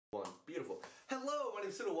One. Beautiful. Hello, my name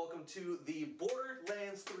is Huta. Welcome to the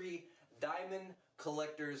Borderlands 3 Diamond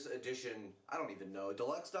Collector's Edition. I don't even know.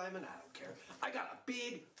 Deluxe Diamond? I don't care. I got a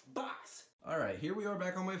big box. Alright, here we are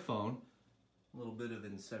back on my phone. A little bit of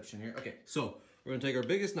inception here. Okay, so we're going to take our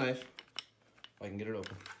biggest knife. If I can get it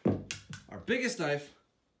open. Our biggest knife.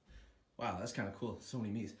 Wow, that's kind of cool. So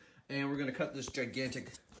many me's. And we're going to cut this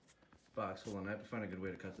gigantic box. Hold on, I have to find a good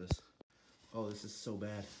way to cut this. Oh, this is so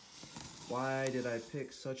bad. Why did I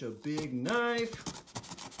pick such a big knife?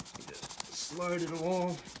 Just slide it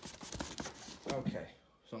along. Okay,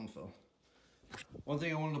 something fell. One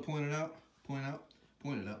thing I wanted to point it out.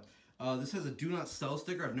 This has a do not sell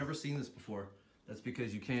sticker. I've never seen this before. That's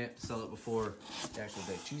because you can't sell it before the actual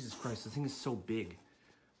day. Jesus Christ, this thing is so big.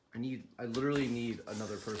 I literally need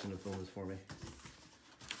another person to film this for me.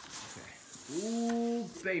 Okay. Ooh,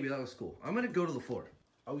 baby, that was cool. I'm gonna go to the floor.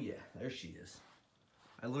 Oh yeah, there she is.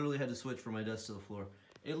 I literally had to switch from my desk to the floor.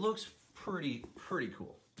 It looks pretty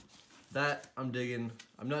cool. That I'm digging.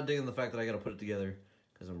 I'm not digging the fact that I gotta put it together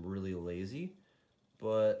because I'm really lazy,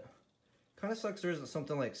 but kind of sucks there isn't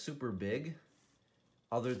something like super big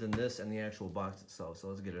other than this and the actual box itself. So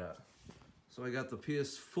let's get it out. So I got the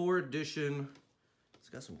PS4 edition. It's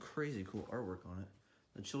got some crazy cool artwork on it.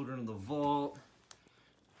 The Children of the Vault.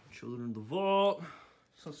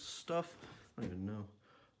 Some stuff. I don't even know.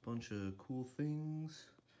 Bunch of cool things.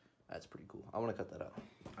 That's pretty cool. I want to cut that out.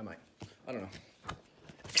 I might. I don't know.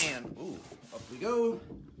 And, ooh, up we go.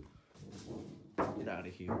 Get out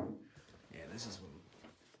of here. Yeah, this is what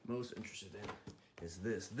I'm most interested in, is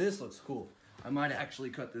this. This looks cool. I might actually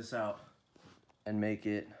cut this out and make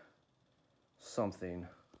it something.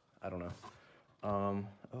 I don't know.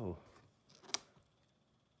 Oh.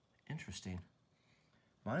 Interesting.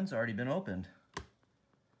 Mine's already been opened.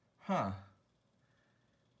 Huh.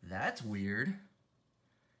 That's weird.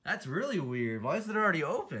 That's really weird. Why is it already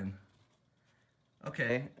open?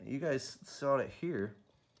 Okay, you guys saw it here.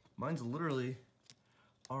 Mine's literally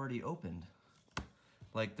already opened.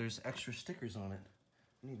 Like there's extra stickers on it.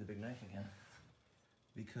 I need the big knife again.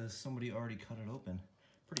 Because somebody already cut it open.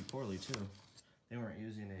 Pretty poorly too. They weren't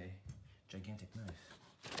using a gigantic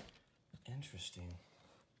knife. Interesting.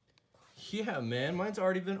 Yeah, man, mine's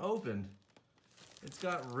already been opened. It's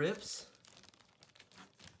got rips.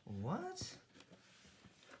 What?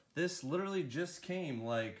 This literally just came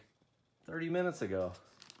like 30 minutes ago.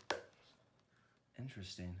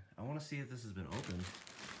 Interesting. I want to see if this has been opened.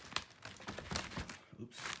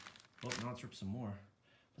 Oops. Oh, now it's ripped some more.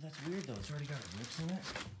 But that's weird though. It's already got rips in it.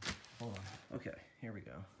 Hold on. Okay, here we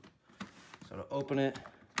go. So to open it,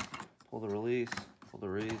 pull the release.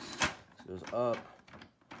 This goes up.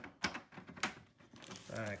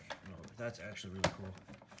 Back. No, that's actually really cool.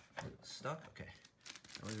 It's stuck? Okay.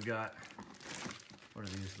 And we've got, what are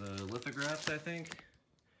these, the lithographs, I think?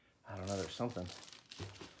 I don't know, there's something.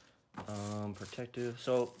 Protective.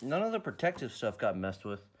 So none of the protective stuff got messed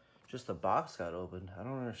with, just the box got opened. I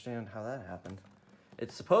don't understand how that happened.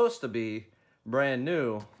 It's supposed to be brand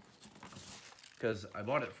new because I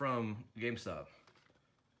bought it from GameStop.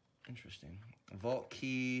 Interesting. Vault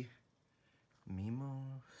key,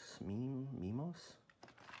 Mimos?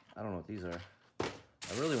 I don't know what these are.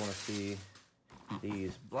 I really want to see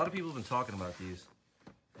these. A lot of people have been talking about these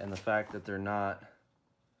and the fact that they're not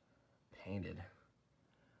painted.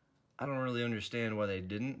 I don't really understand why they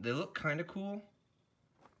didn't. They look kind of cool.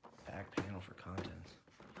 Back panel for contents.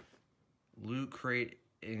 Loot crate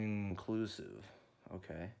inclusive.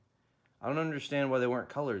 Okay. I don't understand why they weren't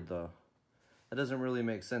colored though. That doesn't really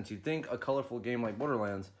make sense. You'd think a colorful game like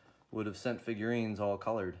Borderlands would have sent figurines all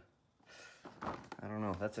colored. I don't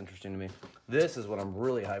know. That's interesting to me. This is what I'm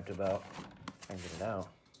really hyped about. I can get it out.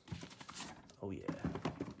 Oh yeah.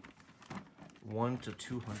 1 to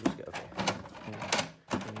 200. Okay.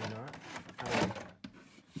 Can you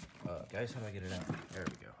not? Guys, how do I get it out? There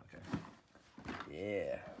we go. Okay.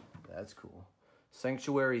 Yeah, that's cool.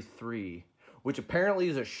 Sanctuary 3, which apparently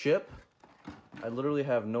is a ship. I literally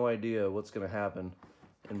have no idea what's gonna happen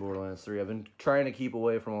in Borderlands 3. I've been trying to keep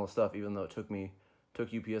away from all the stuff, even though it took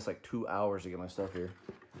UPS like 2 hours to get my stuff here.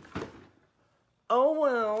 Oh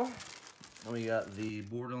well. And we got the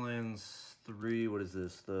Borderlands 3, what is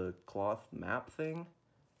this? The cloth map thing?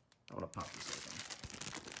 I want to pop this open.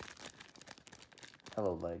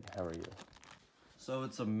 Hello, leg. How are you? So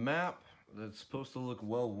it's a map that's supposed to look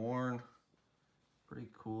well worn. Pretty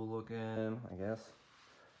cool looking, I guess.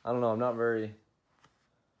 I don't know. I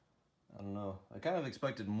don't know. I kind of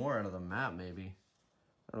expected more out of the map, maybe.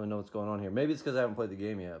 I don't really know what's going on here. Maybe it's because I haven't played the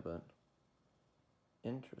game yet, but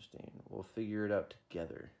interesting. We'll figure it out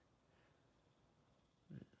together.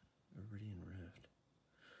 Meridian Rift.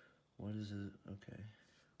 What is it? Okay.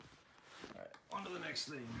 to the next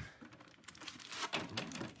thing.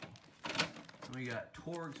 We got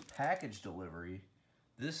Torg's package delivery.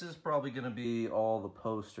 This is probably going to be all the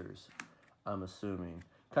posters, I'm assuming.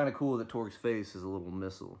 Kind of cool that Torg's face is a little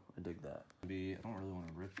missile. I dig that. I don't really want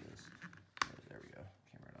to rip this. There we go.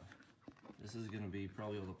 Camera off. This is going to be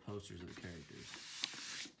probably all the posters of the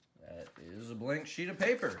characters. That is a blank sheet of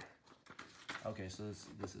paper. Okay, so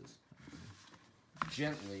this is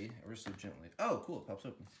gently, ever so gently. Oh, cool, it pops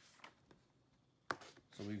open.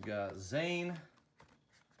 So we've got Zane,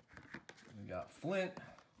 we got Flint,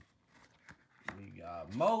 we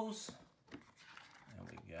got Mose, and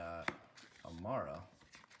we got Amara,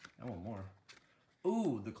 and one more.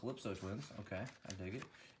 Ooh, the Calypso twins. Okay, I dig it.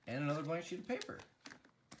 And another blank sheet of paper.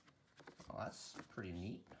 Oh, that's pretty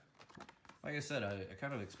neat. Like I said, I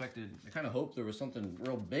kind of expected, I kind of hoped there was something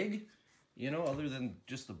real big, you know, other than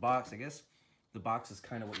just the box. I guess the box is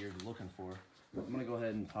kind of what you're looking for. I'm gonna go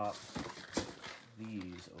ahead and pop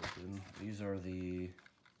these open. These are the,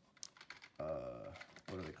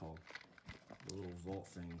 what are they called? The little vault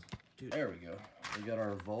things. Dude, there we go. We got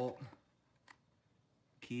our vault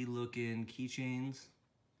key looking keychains.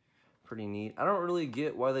 Pretty neat. I don't really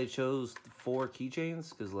get why they chose 4 keychains,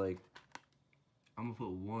 because like, I'm gonna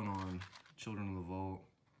put one on Children of the Vault,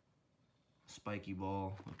 spiky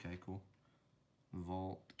ball, okay, cool.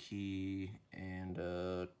 Vault, key, and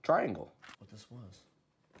triangle. What this was.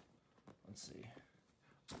 Let's see.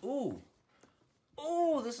 Ooh!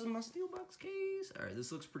 Oh, this is my Steelbox case. Alright,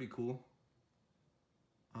 this looks pretty cool.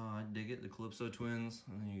 I dig it, the Calypso twins.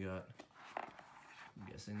 And then you got, I'm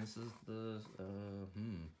guessing this is the,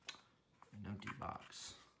 an empty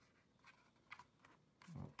box.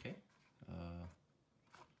 Okay.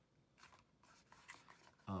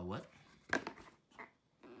 What?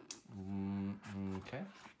 Okay.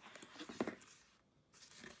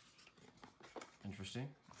 Interesting.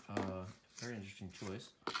 Very interesting choice.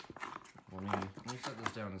 Let me set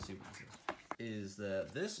this down and see what this is. Is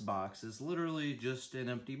that this box is literally just an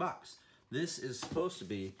empty box. This is supposed to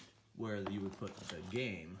be where you would put the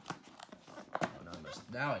game. Oh, no, I missed.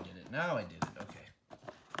 Now I did it. Now I did it. Okay.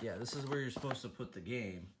 Yeah, this is where you're supposed to put the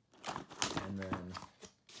game. And then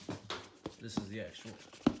this is the actual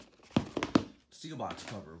steel box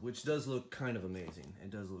cover, which does look kind of amazing. It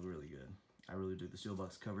does look really good. I really do the steel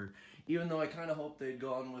box cover, even though I kind of hoped they'd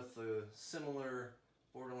gone with a similar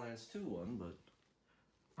Borderlands 2 one, but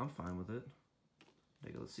I'm fine with it.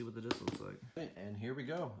 Let's see what the disc looks like. And here we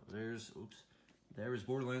go. There's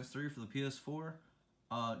Borderlands 3 for the PS4.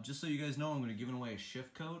 Just so you guys know, I'm going to be giving away a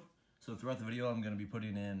shift code. So throughout the video, I'm going to be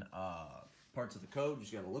putting in parts of the code. You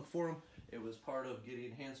just got to look for them. It was part of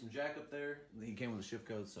getting Handsome Jack up there. He came with a shift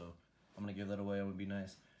code, so I'm going to give that away. It would be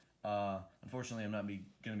nice. Unfortunately, I'm not going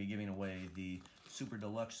to be giving away the Super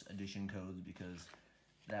Deluxe Edition codes because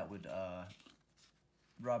that would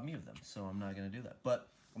rob me of them. So I'm not going to do that. But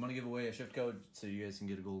I'm going to give away a shift code so you guys can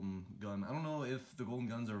get a golden gun. I don't know if the golden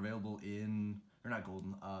guns are available in, or not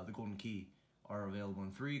golden, the golden key are available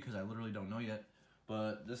in 3 because I literally don't know yet.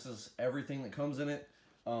 But this is everything that comes in it.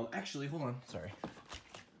 Actually, hold on. Sorry.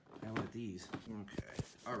 I look at these. Okay.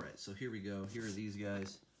 Alright, so here we go. Here are these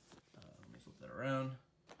guys. Let me flip that around.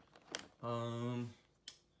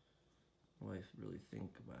 What do I really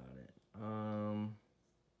think about it?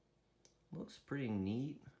 Looks pretty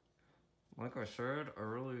neat. Like I said, I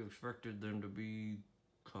really expected them to be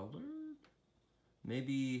colored.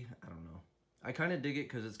 Maybe, I don't know. I kind of dig it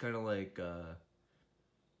because it's kind of like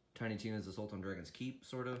Tiny Tina's Assault on Dragon's Keep,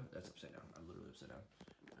 sort of. That's upside down. I'm literally upside down.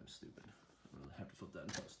 I'm stupid. I'm gonna have to flip that in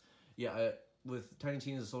post. Yeah, with Tiny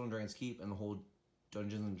Tina's Assault on Dragon's Keep and the whole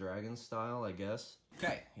Dungeons and Dragons style, I guess.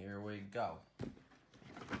 Okay, here we go.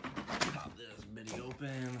 Pop this bitty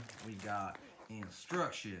open. We got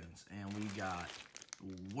instructions, and we got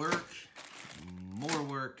work, more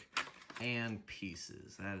work, and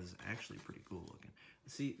pieces. That is actually pretty cool looking.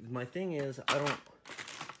 See, my thing is, am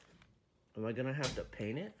I gonna have to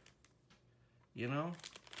paint it? You know?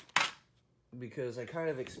 Because I kind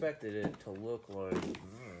of expected it to look like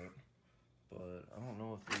that, but I don't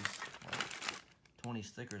know if these 20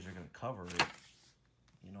 stickers are gonna cover it.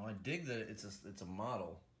 You know, I dig that it's a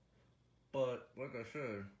model, but like I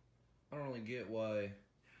said, I don't really get why.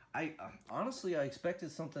 Honestly, I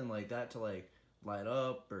expected something like that to like light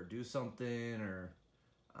up or do something, or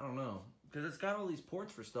I don't know, because it's got all these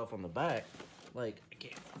ports for stuff on the back. Like, I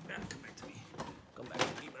can't. Come back to me. Come back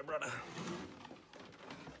to me, my brother.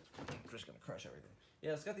 I'm just gonna crush everything.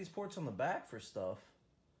 Yeah, it's got these ports on the back for stuff,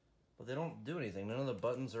 but they don't do anything. None of the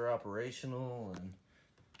buttons are operational, and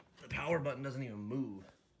the power button doesn't even move.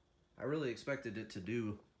 I really expected it to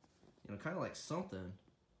do, you know, kind of like something.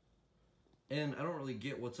 And I don't really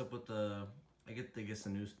get what's up with the,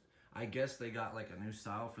 I guess they got like a new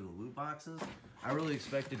style for the loot boxes. I really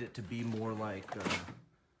expected it to be more like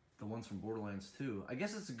the ones from Borderlands 2. I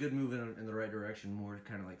guess it's a good move in the right direction, more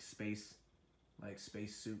kind of like space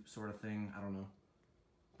suit sort of thing. I don't know.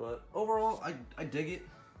 But overall, I dig it.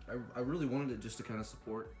 I really wanted it just to kind of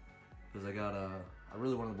support, because I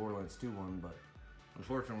really wanted the Borderlands 2 one, but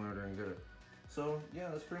unfortunately I didn't get it. So yeah,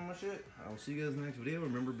 that's pretty much it. I'll see you guys in the next video.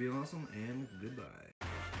 Remember, be awesome, and goodbye.